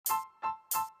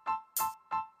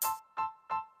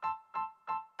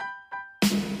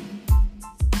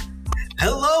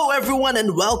everyone,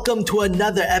 and welcome to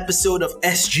another episode of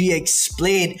SG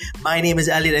Explained. My name is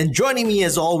Elliot, and joining me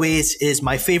as always is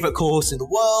my favorite co-host in the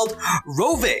world,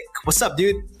 Rovik. What's up,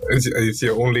 dude? It's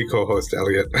your only co-host,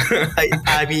 Elliot.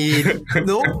 I mean,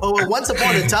 no. Oh, once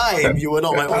upon a time, you were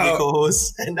not my only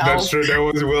co-host, and now That's true. That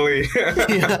was Willie.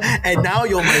 yeah, and now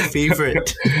you're my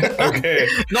favorite. Okay,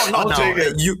 not I'll now. take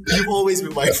it. You've always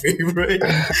been my favorite.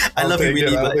 I love you,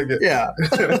 really. I'll take it. Yeah.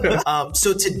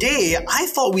 So today, I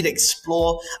thought we'd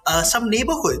explore some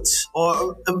neighborhoods,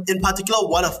 or in particular,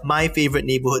 one of my favorite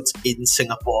neighborhoods in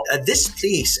Singapore. This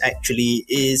place actually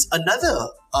is another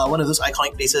one of those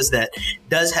iconic places that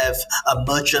does have a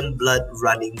merchant blood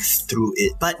running through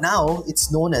it. But now it's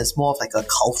known as more of like a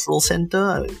cultural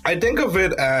center. I think of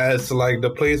it as like the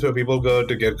place where people go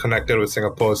to get connected with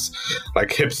Singapore's like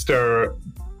hipster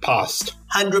past.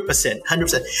 100%.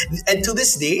 And to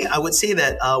this day, I would say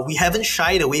that we haven't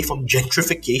shied away from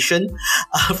gentrification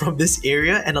from this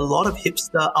area, and a lot of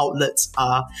hipster outlets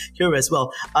are here as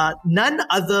well. None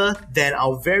other than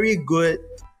our very good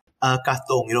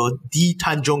Katong, Di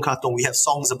Tanjong Katong. We have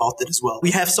songs about it as well.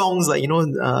 We have songs like,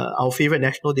 our favorite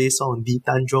National Day song, Di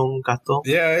Tanjong Katong.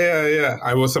 Yeah.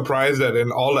 I was surprised that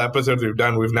in all the episodes we've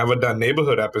done, we've never done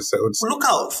neighborhood episodes. Look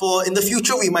out for, in the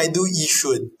future, we might do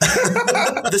Yishun.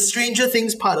 The Stranger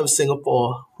Things part of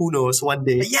Singapore. Who knows, one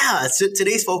day. But yeah, so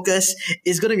today's focus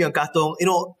is going to be on Katong.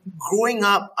 Growing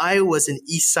up, I was an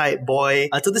East Side boy.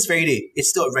 To this very day, it's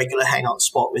still a regular hangout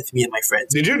spot with me and my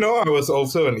friends. Did you know I was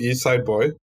also an East Side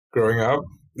boy growing up?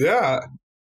 Yeah.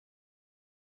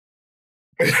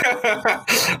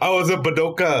 I was a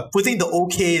Badoka. Putting the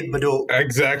OK in Badok.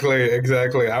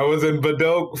 Exactly. I was in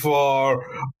Badok for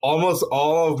almost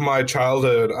all of my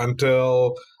childhood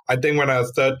until I think when I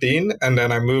was 13, and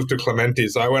then I moved to Clementi.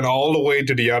 So I went all the way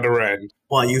to the other end.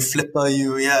 Wow, you flipper,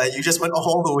 you just went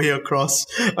all the way across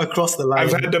the line.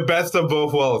 I've had the best of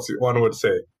both worlds, one would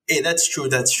say. Hey, that's true.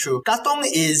 Katong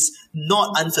is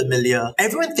not unfamiliar.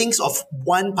 Everyone thinks of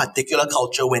one particular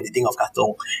culture when they think of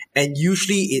Katong, and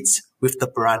usually it's with the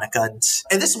Peranakans.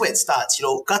 And this is where it starts.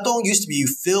 Katong used to be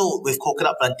filled with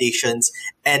coconut plantations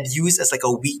and used as like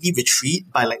a weekly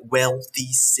retreat by like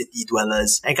wealthy city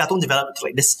dwellers. And Katong developed into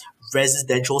like this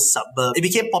residential suburb. It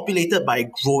became populated by a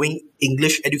growing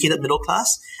English-educated middle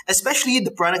class, especially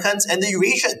the Peranakans and the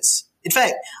Eurasians. In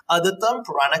fact, the term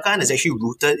Peranakan is actually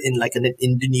rooted in like an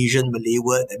Indonesian Malay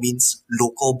word that means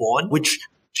local born, which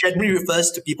generally refers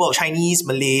to people of Chinese,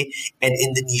 Malay, and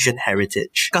Indonesian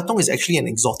heritage. Katong is actually an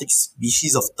exotic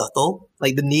species of turtle.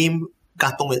 Like the name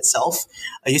Katong itself,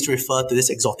 I used to refer to this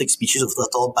exotic species of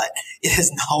turtle, but it has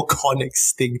now gone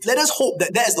extinct. Let us hope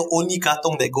that is the only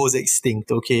Katong that goes extinct,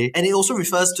 okay? And it also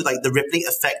refers to like the rippling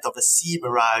effect of a sea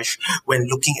mirage when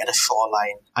looking at a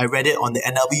shoreline. I read it on the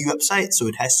NLBU website, so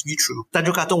it has to be true.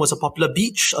 Tanjong Katong was a popular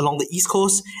beach along the east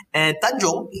coast, and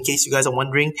Tanjong, in case you guys are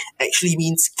wondering, actually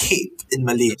means cape in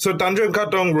Malay. So Tanjong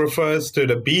Katong refers to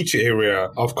the beach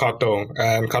area of Katong,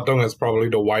 and Katong is probably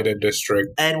the wider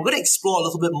district. And we're going to explore a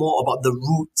little bit more about the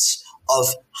roots of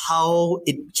how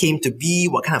it came to be,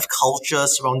 what kind of culture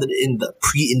surrounded it in the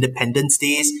pre-independence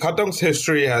days. Katong's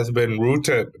history has been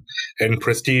rooted in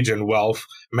prestige and wealth.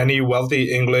 Many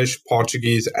wealthy English,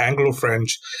 Portuguese,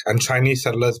 Anglo-French, and Chinese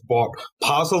settlers bought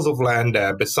parcels of land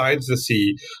there besides the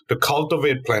sea to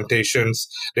cultivate plantations.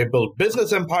 They built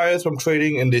business empires from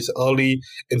trading in these early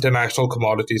international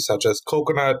commodities such as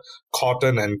coconut,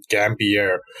 cotton, and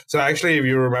Gambier. So actually, if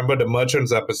you remember the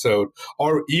Merchants episode,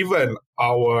 or even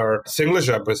our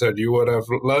Singlish episode, you would have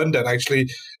learned that actually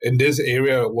in this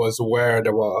area was where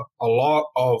there were a lot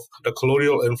of the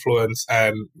colonial influence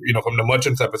and, from the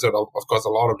Merchants episode, of course, a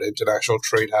lot of the international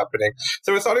trade happening.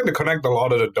 So we're starting to connect a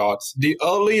lot of the dots. The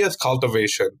earliest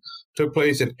cultivation took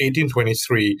place in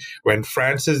 1823 when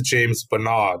Francis James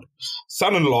Bernard,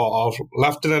 son-in-law of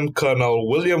Lieutenant Colonel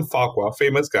William Farquhar,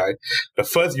 famous guy, the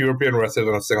first European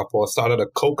resident of Singapore, started a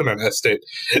coconut estate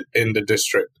in the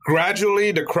district.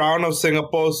 Gradually, the Crown of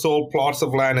Singapore sold plots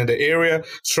of land in the area,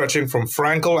 stretching from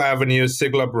Frankel Avenue,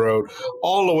 Siglap Road,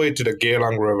 all the way to the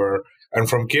Geylang River. And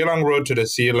from Geylang Road to the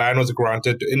sea, land was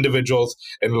granted to individuals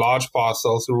in large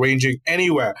parcels ranging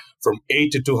anywhere from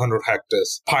 8 to 200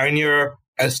 hectares. Pioneer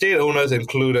estate owners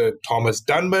included Thomas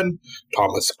Dunman,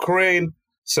 Thomas Crane,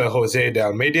 Sir Jose de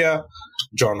Almeida,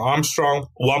 John Armstrong,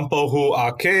 Whampoa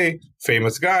Ake,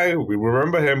 famous guy, we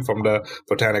remember him from the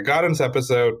Botanic Gardens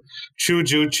episode, Chu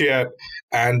Ju Chiat,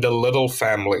 and the Little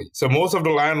family. So most of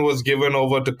the land was given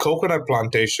over to coconut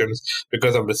plantations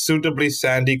because of the suitably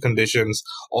sandy conditions,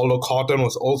 although cotton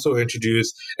was also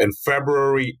introduced in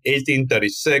February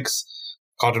 1836.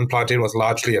 Cotton planting was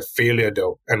largely a failure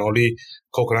though, and only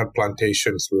coconut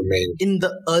plantations remained. In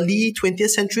the early 20th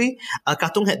century,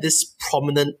 Katong had this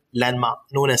prominent landmark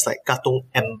known as like Katong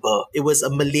Amber. It was a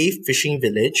Malay fishing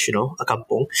village, a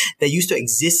kampong, that used to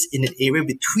exist in an area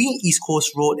between East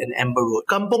Coast Road and Amber Road.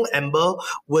 Kampong Amber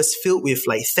was filled with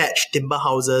like thatched timber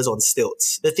houses on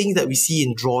stilts, the things that we see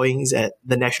in drawings at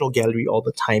the National Gallery all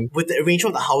the time, with the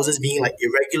arrangement of the houses being like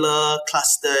irregular,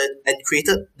 clustered, and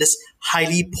created this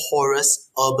highly porous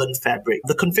urban fabric.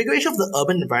 The configuration of the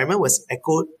urban environment was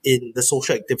echoed in the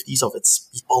social activities of its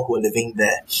people who were living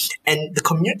there. And the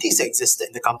communities that existed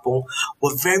in the kampong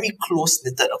were very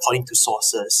close-knitted according to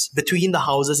sources. Between the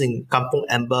houses in Kampong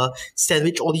Amber,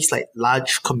 sandwiched all these like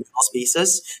large communal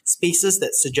spaces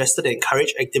that suggested and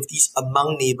encouraged activities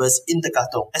among neighbors in the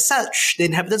katong. As such, the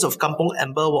inhabitants of Kampong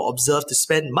Amber were observed to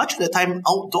spend much of their time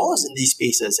outdoors in these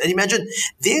spaces. And imagine,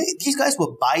 these guys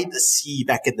were by the sea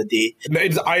back in the day.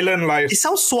 It's island life. It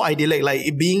sounds so idyllic,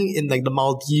 like being in like the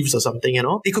Maldives or something,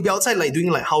 They could be outside like doing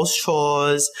like house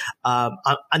chores,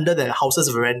 under their house's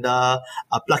veranda,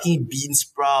 plucking bean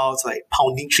sprouts, like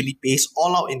pounding chili paste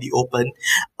all out in the open.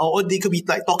 Or they could be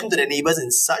like talking to their neighbors in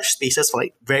such spaces for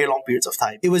like very long periods of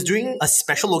time. It was during a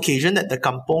special occasion that the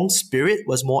kampong spirit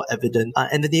was more evident,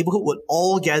 and the neighborhood would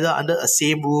all gather under a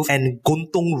same roof and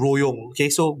gontong royong. Okay,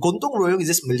 so gontong royong is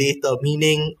this Malay term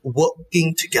meaning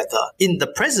working together. In the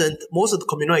present, most of the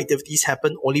communal activities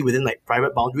happen only within like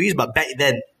private boundaries, but back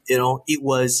then, it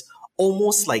was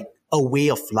almost like a way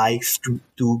of life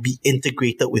to be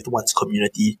integrated with one's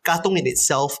community. Katong in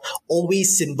itself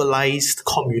always symbolized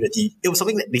community. It was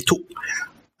something that they took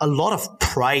a lot of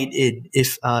pride in,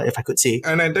 if I could say.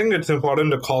 And I think it's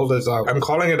important to call this out. I'm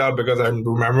calling it out because I'm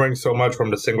remembering so much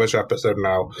from the Singlish episode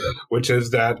now, which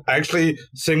is that actually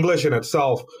Singlish in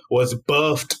itself was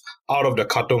birthed out of the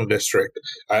Katong district.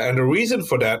 And the reason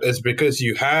for that is because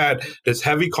you had this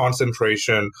heavy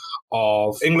concentration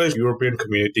of English European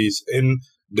communities in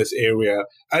this area.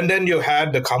 And then you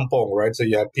had the kampong, right? So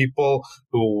you had people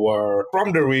who were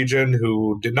from the region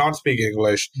who did not speak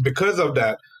English. Because of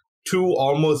that, two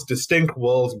almost distinct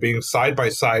worlds being side by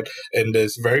side in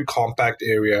this very compact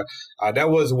area.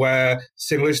 That was where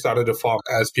Singlish started to form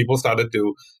as people started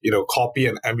to, copy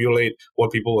and emulate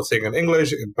what people were saying in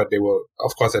English, but they were,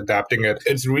 of course, adapting it.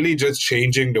 It's really just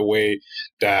changing the way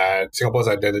that Singapore's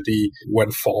identity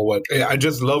went forward. I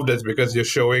just love this because you're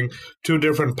showing two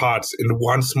different parts in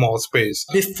one small space.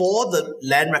 Before the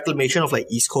land reclamation of like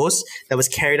East Coast that was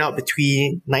carried out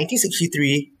between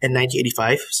 1963 and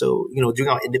 1985, so, during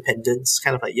our independence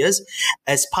kind of like years,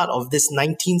 as part of this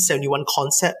 1971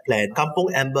 concept plan,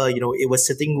 Kampong Amber, it was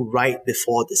sitting right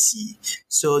before the sea.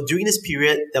 So during this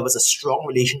period, there was a strong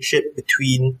relationship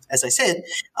between, as I said,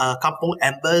 Kampong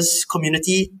Amber's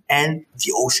community and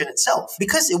the ocean itself.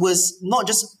 Because it was not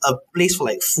just a place for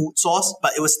like food source,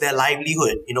 but it was their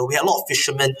livelihood. We had a lot of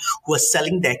fishermen who were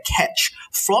selling their catch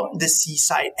from the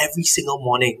seaside every single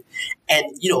morning. And,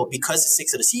 because it's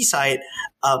next to the seaside,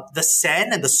 the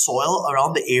sand and the soil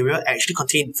around the area actually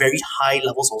contained very high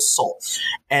levels of salt.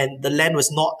 And the land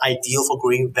was not ideal for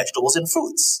growing vegetables and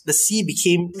fruits. The sea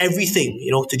became everything,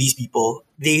 to these people.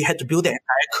 They had to build their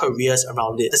entire careers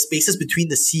around it. The spaces between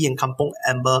the sea and Kampong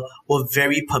Amber were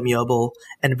very permeable,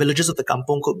 and villagers of the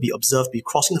kampong could be observed be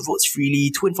crossing the roads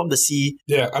freely to and from the sea.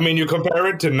 Yeah, I mean, you compare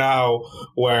it to now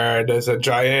where there's a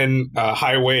giant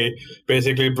highway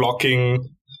basically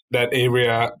blocking that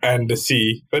area and the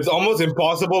sea. It's almost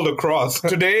impossible to cross.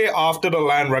 Today, after the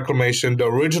land reclamation, the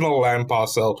original land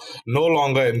parcel no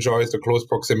longer enjoys the close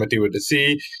proximity with the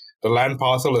sea. The land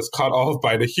parcel is cut off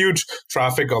by the huge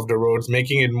traffic of the roads,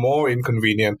 making it more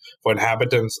inconvenient for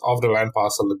inhabitants of the land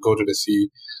parcel to go to the sea.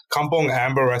 Kampong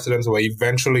Amber residents were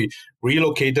eventually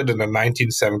relocated in the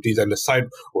 1970s, and the site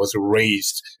was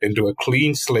razed into a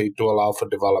clean slate to allow for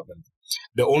development.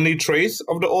 The only trace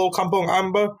of the old Kampong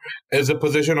Amber is the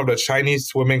position of the Chinese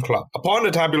swimming club. Upon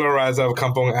the tabula rasa of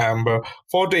Kampong Amber,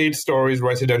 4 to 8 stories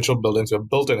residential buildings were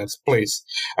built in its place,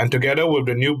 and together with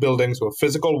the new buildings were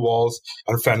physical walls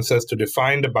and fences to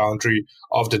define the boundary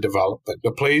of the development.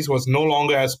 The place was no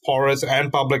longer as porous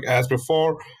and public as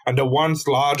before, and the once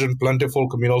large and plentiful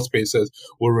communal spaces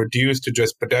were reduced to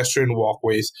just pedestrian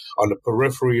walkways on the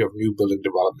periphery of new building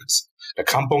developments. The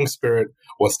kampong spirit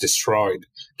was destroyed,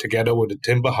 together with the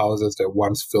timber houses that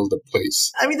once filled the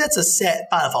place. I mean, that's a sad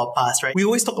part of our past, right? We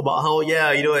always talk about how,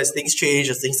 as things change,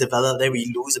 as things develop, then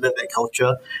we lose a bit of that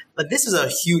culture. But this is a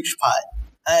huge part.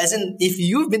 As in, if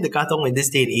you've been to Katong in this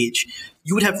day and age,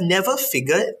 you would have never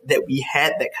figured that we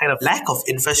had that kind of lack of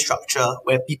infrastructure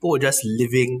where people were just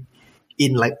living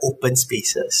in like open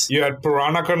spaces. You had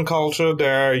Peranakan culture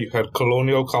there, you had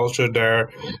colonial culture there,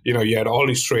 you had all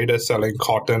these traders selling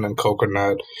cotton and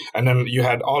coconut, and then you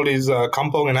had all these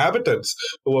kampong inhabitants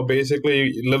who were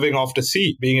basically living off the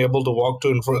sea, being able to walk to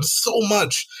and fro. So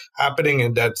much happening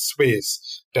in that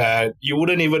space that you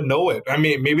wouldn't even know it. I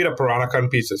mean, maybe the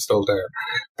Peranakan piece is still there,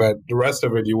 but the rest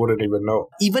of it you wouldn't even know.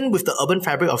 Even with the urban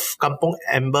fabric of Kampong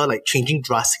Amber like changing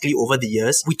drastically over the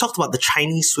years, we talked about the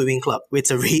Chinese Swimming Club.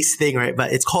 It's a race thing, right?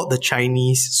 But it's called the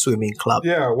Chinese Swimming Club.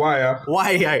 Yeah, why?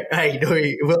 Why? I know.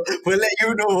 We'll let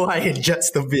you know why in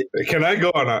just a bit. Can I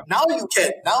go on a... Now you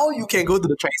can. Now you can go to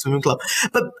the Chinese Swimming Club.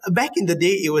 But back in the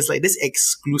day, it was like this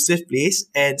exclusive place.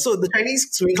 And so the Chinese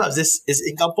Swimming Club is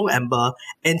in Kampong Amber.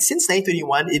 And since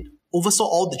 1921, it oversaw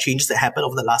all the changes that happened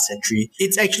over the last century.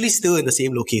 It's actually still in the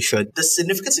same location. The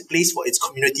significance it plays for its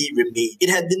community remained. It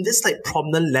had been this like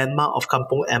prominent landmark of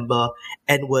Kampong Amber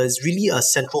and was really a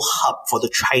central hub for the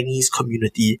Chinese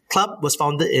community. Club was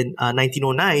founded in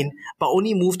 1909, but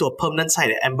only moved to a permanent site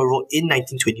at Amber Road in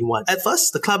 1921. At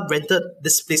first, the club rented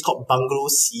this place called Bungalow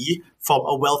C from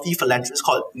a wealthy philanthropist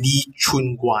called Li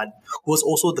Chunguan, who was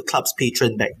also the club's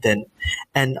patron back then.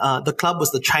 And the club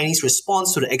was the Chinese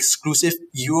response to the exclusive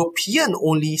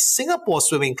European-only Singapore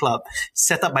Swimming Club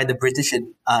set up by the British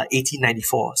in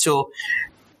 1894. So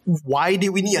why did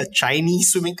we need a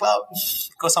Chinese swimming club?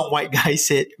 Because some white guy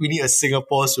said we need a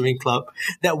Singapore swimming club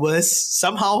that was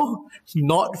somehow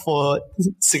not for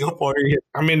Singaporeans.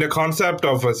 I mean, the concept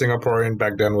of a Singaporean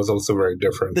back then was also very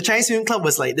different. The Chinese swimming club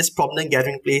was like this prominent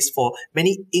gathering place for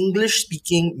many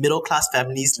English-speaking middle-class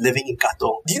families living in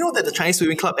Katong. Do you know that the Chinese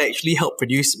swimming club actually helped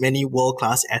produce many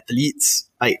world-class athletes?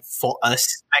 Like for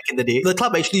us back in the day, the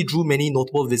club actually drew many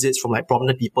notable visits from like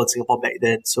prominent people in Singapore back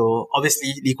then. So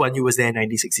obviously Lee Kuan Yew was there in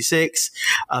 1966,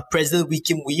 President Wee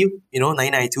Kim Wee,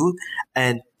 1992,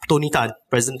 and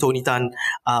President Tony Tan,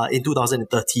 in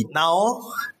 2013. Now,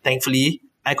 thankfully,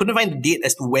 I couldn't find the date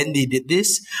as to when they did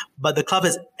this, but the club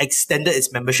has extended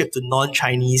its membership to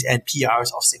non-Chinese and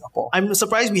PRs of Singapore. I'm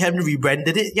surprised we haven't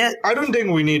rebranded it yet. I don't think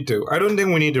we need to. I don't think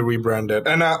we need to rebrand it.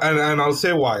 And I'll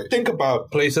say why. Think about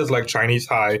places like Chinese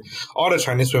High or the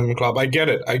Chinese Swimming Club. I get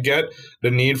it. I get the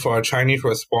need for a Chinese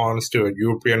response to a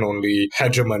European-only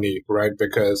hegemony, right?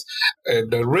 Because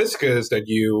the risk is that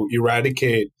you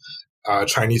eradicate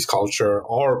Chinese culture,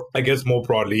 or I guess more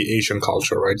broadly Asian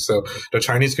culture, right? So the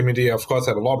Chinese community, of course,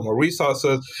 had a lot more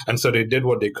resources, and so they did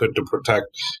what they could to protect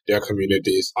their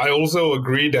communities. I also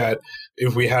agree that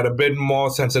if we had a bit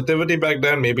more sensitivity back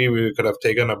then, maybe we could have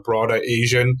taken a broader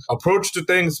Asian approach to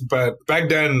things. But back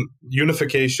then,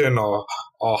 unification or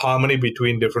harmony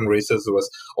between different races was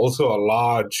also a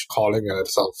large calling in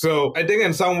itself. So I think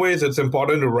in some ways it's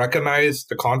important to recognize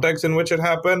the context in which it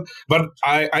happened. But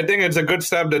I think it's a good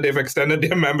step that they've extended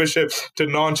their membership to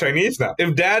non-Chinese now.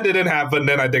 If that didn't happen,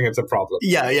 then I think it's a problem.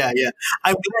 Yeah.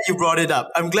 I'm glad you brought it up.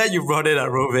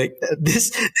 Rovik. This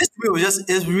to me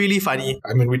is really funny.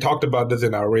 I mean, we talked about this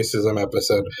in our racism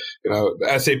episode.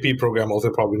 The SAP program also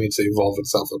probably needs to evolve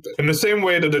itself a bit. In the same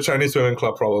way that the Chinese Swimming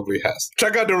Club probably has.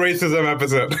 Check out the racism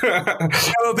episode. I'm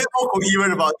a bit more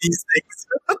coherent about these things.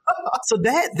 So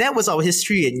that was our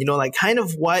history and, kind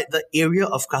of what the area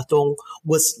of Katong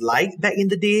was like back in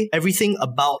the day. Everything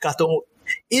about Katong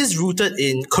is rooted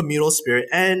in communal spirit.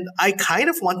 And I kind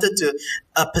of wanted to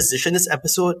position this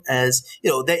episode as,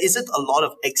 there isn't a lot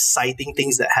of exciting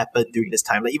things that happened during this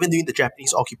time. Like even during the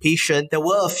Japanese occupation, there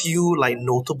were a few like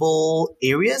notable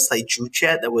areas like Joo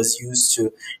Chiat that was used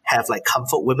to have like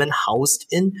comfort women housed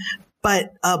in.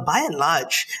 But by and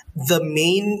large, the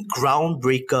main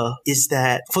groundbreaker is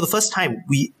that for the first time,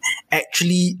 we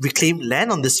actually reclaimed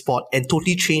land on this spot and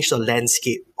totally changed the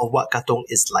landscape of what Katong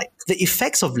is like. The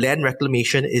effects of land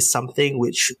reclamation is something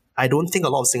which I don't think a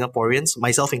lot of Singaporeans,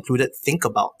 myself included, think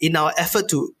about. In our effort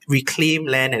to reclaim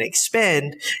land and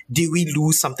expand, did we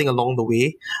lose something along the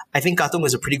way? I think Katong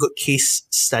is a pretty good case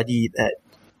study that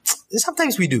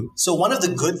sometimes we do. So one of the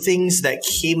good things that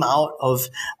came out of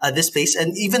this place,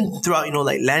 and even throughout,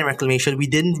 land reclamation, we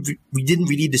didn't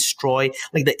really destroy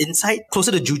like the inside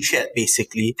closer to Joo Chiat,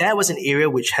 basically. That was an area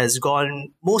which has gone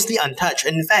mostly untouched.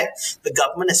 And in fact, the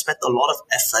government has spent a lot of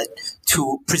effort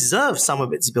to preserve some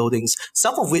of its buildings,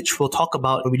 some of which we'll talk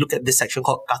about when we look at this section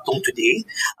called Katong Today.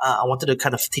 I wanted to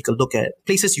kind of take a look at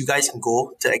places you guys can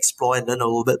go to explore and learn a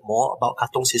little bit more about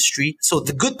Katong's history. So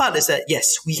the good part is that,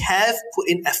 yes, we have put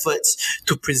in efforts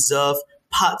to preserve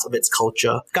parts of its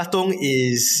culture. Katong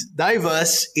is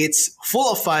diverse, it's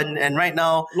full of fun, and right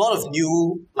now, a lot of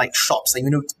new like shops. Like,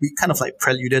 we kind of like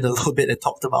preluded a little bit and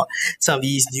talked about some of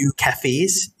these new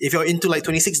cafes. If you're into like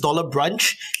 $26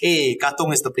 brunch, hey,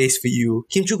 Katong is the place for you.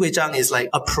 Kim Chu Kway Chang is like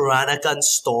a Peranakan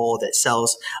store that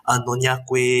sells Nonya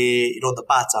Kueh, the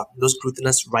bacang, those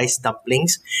glutinous rice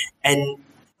dumplings. And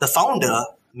the founder,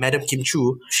 Madam Kim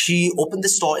Chu, she opened the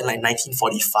store in like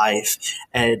 1945,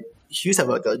 and she used to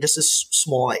have just a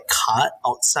small like cart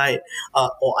outside,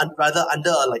 rather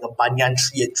under like a banyan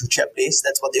tree at Joo Chiat Place.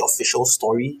 That's what the official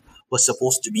story was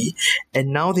supposed to be.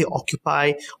 And now they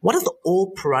occupy one of the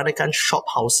old Peranakan shop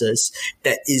houses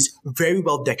that is very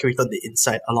well decorated on the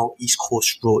inside along East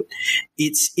Coast Road.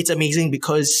 It's amazing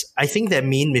because I think their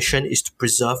main mission is to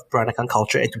preserve Peranakan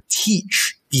culture and to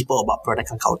teach people about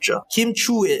Peranakan culture. Kim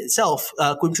Chu itself,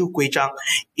 Kim Chu Kway Chang,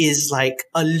 is like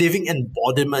a living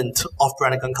embodiment of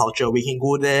Peranakan culture. We can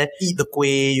go there, eat the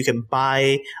kueh, you can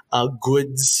buy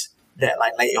goods that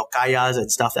like your kayas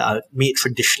and stuff that are made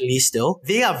traditionally still.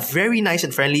 They are very nice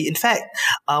and friendly. In fact,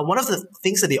 one of the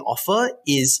things that they offer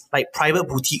is like private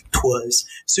boutique tours.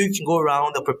 So you can go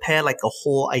around, they'll prepare like a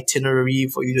whole itinerary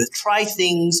for you to try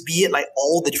things, be it like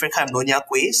all the different kind of Nonya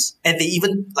Kuehs. And they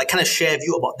even like kind of share with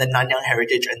you about the Nanyang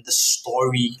heritage and the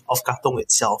story of Katong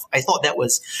itself. I thought that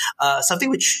was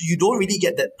something which you don't really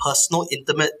get that personal,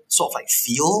 intimate sort of like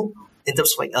feel in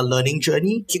terms of like a learning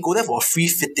journey. You can go there for a free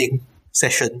fitting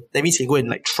session. That means you can go and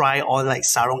like try on like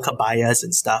sarong kabayas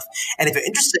and stuff. And if you're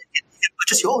interested, you can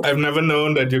purchase your own. I've never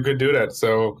known that you could do that,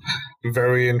 so I'm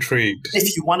very intrigued.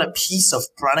 If you want a piece of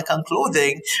Peranakan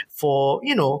clothing for,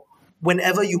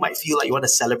 whenever you might feel like you want to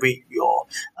celebrate your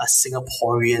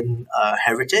Singaporean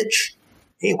heritage,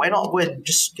 hey, why not go and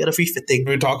just get a free fitting?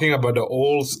 We're talking about the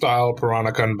old style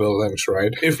Peranakan buildings,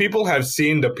 right? If people have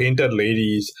seen the Painted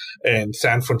Ladies in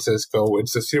San Francisco,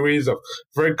 it's a series of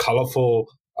very colorful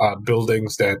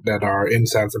buildings that are in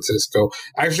San Francisco.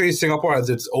 Actually, Singapore has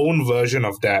its own version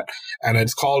of that, and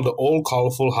it's called the Old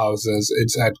Colorful Houses.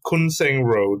 It's at Kun Seng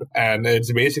Road, and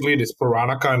it's basically this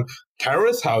Peranakan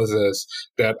terrace houses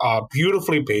that are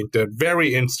beautifully painted,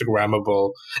 very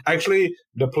Instagrammable. Actually,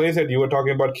 the place that you were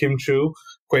talking about, Kim Chu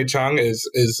Kway Chang,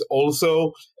 is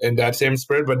also in that same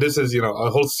spirit, but this is, a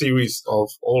whole series of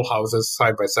old houses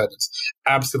side by side. It's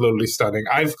absolutely stunning.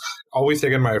 I've always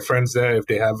taken my friends there if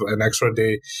they have an extra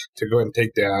day to go and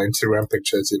take their Instagram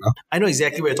pictures, I know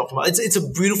exactly what you're talking about. It's a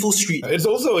beautiful street. It's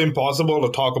also impossible to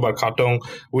talk about Katong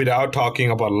without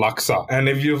talking about laksa. And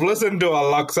if you've listened to our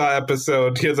laksa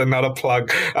episode, here's another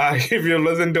plug. If you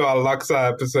listen to our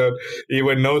laksa episode, you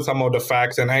would know some of the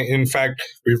facts. And in fact,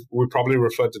 we probably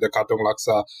referred to the Katong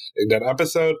laksa in that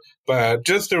episode. But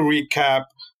just to recap,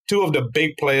 two of the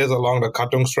big players along the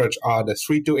Katong stretch are the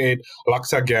 328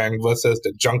 Laksa Gang versus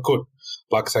the Jangkut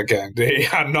Laksa Gang. They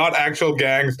are not actual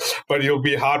gangs, but you'll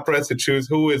be hard-pressed to choose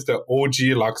who is the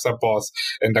OG Laksa boss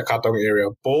in the Katong area.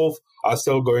 Both are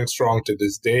still going strong to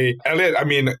this day. Elliot,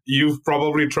 you've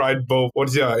probably tried both.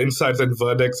 What's your insights and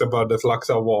verdicts about this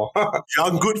Laksa war?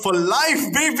 Jangkut for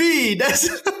life, baby!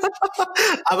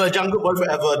 I'm a Jangkut boy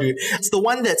forever, dude. It's the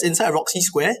one that's inside Roxy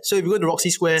Square. So if you go to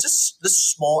Roxy Square, it's just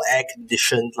this small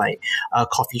air-conditioned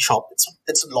coffee shop.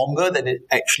 It's longer than it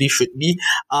actually should be.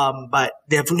 But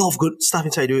they have a lot of good stuff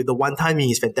inside, dude. The wonton mee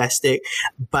is fantastic.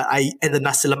 And the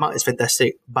nasi lemak is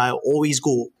fantastic. But I always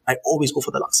go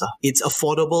for the laksa. It's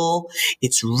affordable,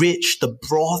 it's rich, the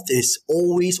broth is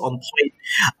always on point.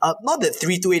 Not that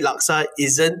 328 laksa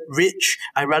isn't rich,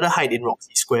 I'd rather hide in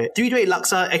Roxy Square. 328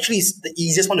 laksa actually is the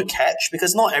easiest one to catch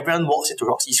because not everyone walks into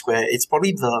Roxy Square. It's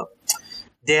probably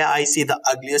dare I say, the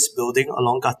ugliest building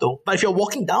along Katong. But if you're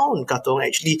walking down Katong,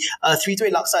 actually,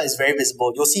 328 Laksa is very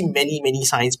visible. You'll see many, many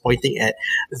signs pointing at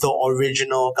the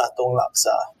original Katong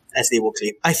Laksa, as they will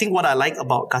claim. I think what I like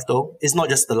about Katong is not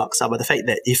just the laksa, but the fact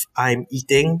that if I'm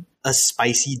eating a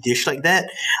spicy dish like that,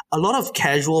 a lot of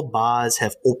casual bars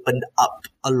have opened up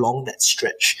along that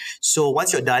stretch. So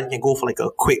once you're done, you can go for like a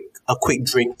quick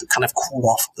drink to kind of cool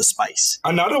off the spice.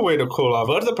 Another way to cool off.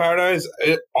 Birds of Paradise,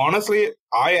 honestly,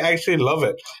 I actually love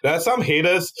it. There are some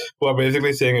haters who are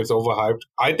basically saying it's overhyped.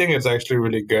 I think it's actually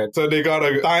really good. So they got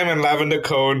a thyme and lavender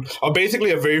cone, or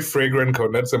basically a very fragrant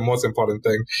cone. That's the most important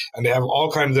thing. And they have all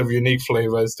kinds of unique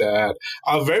flavors that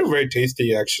are very, very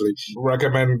tasty, actually.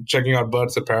 Recommend checking out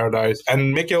Birds of Paradise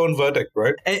and make your own verdict,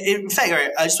 right? In fact,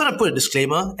 right, I just want to put a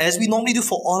disclaimer. As we normally do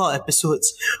for all our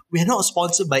episodes, we are not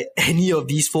sponsored by any of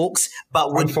these folks,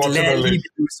 but would gladly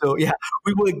do so. Yeah,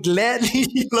 we would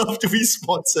gladly love to be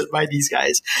sponsored by these guys.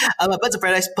 Birds of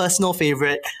Paradise, personal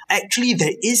favorite. Actually,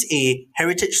 there is a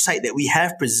heritage site that we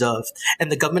have preserved,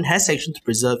 and the government has sanctioned to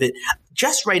preserve it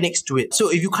just right next to it. So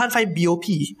if you can't find BOP,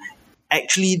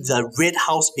 actually the Red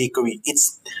House Bakery.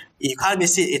 You can't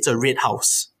miss it. It's a red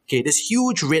house. Okay, this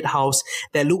huge red house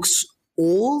that looks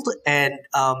old, and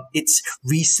it's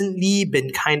recently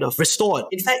been kind of restored.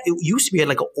 In fact, it used to be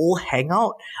like an old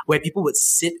hangout where people would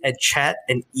sit and chat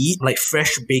and eat like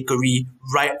fresh bakery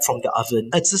right from the oven.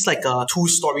 It's just like a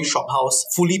 2-story shop house,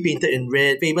 fully painted in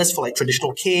red, famous for like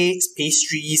traditional cakes,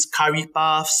 pastries, curry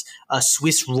puffs,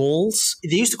 Swiss rolls.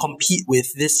 They used to compete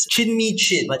with this Chin Mi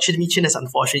Chin, but Chin Mi Chin has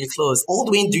unfortunately closed. All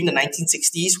the way during the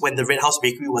 1960s when the Red House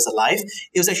Bakery was alive,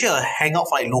 it was actually a hangout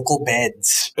for like local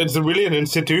bands. It's really an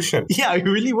institution. Yeah, it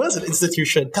really was an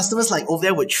institution. Customers like over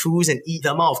there would choose and eat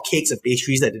the amount of cakes and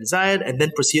pastries that they desired and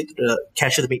then proceed to the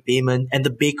cashier to make payment. And the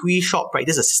bakery shop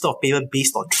practiced a system of payment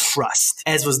based on trust,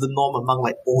 as was the norm among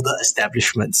like older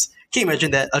establishments. Can you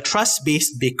imagine that? A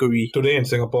trust-based bakery. Today in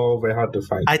Singapore, very hard to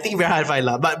find. I think very hard to find,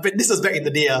 but this was back in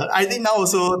the day. I think now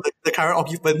also the current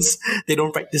occupants, they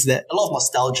don't practice that. A lot of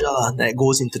nostalgia that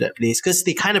goes into that place because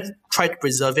they kind of tried to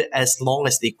preserve it as long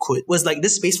as they could. It was like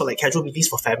this space for like casual meetings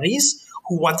for families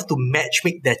who wanted to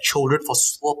matchmake their children for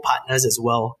suitable partners as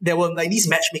well. There were like these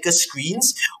matchmaker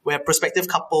screens where prospective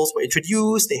couples were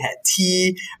introduced, they had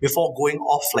tea before going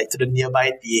off like to the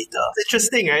nearby theater. It's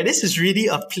interesting, right? This is really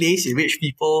a place in which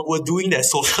people were doing their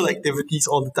social activities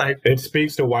all the time. It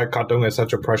speaks to why Katong is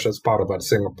such a precious part about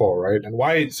Singapore, right? And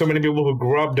why so many people who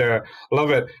grew up there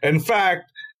love it. In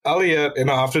fact, Elliot,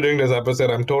 after doing this episode,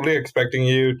 I'm totally expecting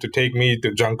you to take me to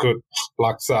Jangkut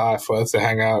Laksa first to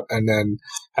hang out and then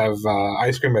have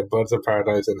ice cream at Birds of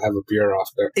Paradise and have a beer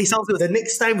after. It sounds good. The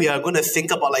next time we are going to think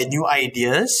about like new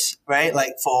ideas, right?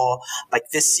 Like for like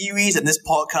this series and this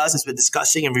podcast as we're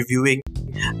discussing and reviewing,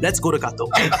 let's go to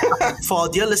Katong. For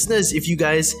dear listeners, if you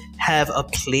guys have a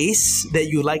place that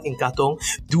you like in Katong,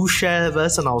 do share with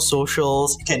us on our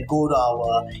socials. You can go to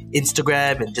our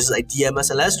Instagram and just like DM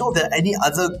us and let us know if there are any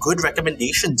other good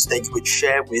recommendations that you would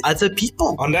share with other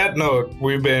people. On that note,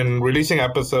 we've been releasing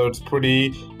episodes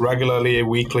pretty regularly,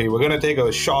 weekly. We're going to take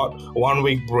a short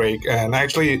 1-week break. And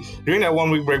actually, during that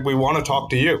 1-week break, we want to talk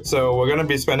to you. So we're going to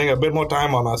be spending a bit more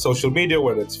time on our social media,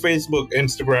 whether it's Facebook,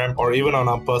 Instagram, or even on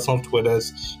our personal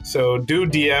Twitters. So do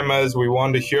DM us. We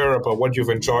want to hear about what you've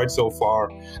enjoyed so far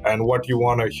and what you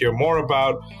want to hear more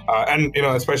about. And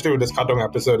especially with this Katong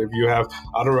episode, if you have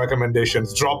other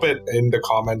recommendations, drop it in the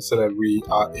comments so that we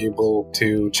are able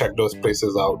to check those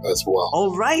places out as well.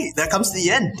 All right, that comes to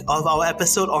the end of our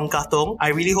episode on Katong. I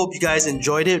really hope you guys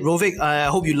enjoyed it. Rovik, I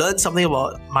hope you learned something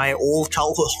about my old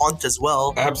childhood haunt as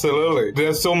well. Absolutely.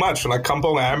 There's so much, like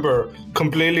Kampong Amber,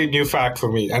 completely new fact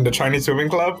for me. And the Chinese swimming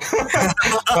club.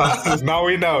 Now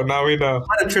we know.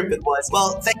 What a trip it was.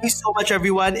 Well, thank you so much,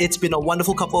 everyone. It's been a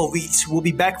wonderful couple of weeks. We'll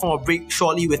be back from our break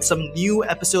shortly with some new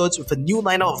episodes with a new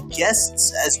lineup of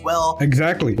guests as well.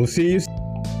 Exactly. We'll see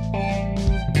you.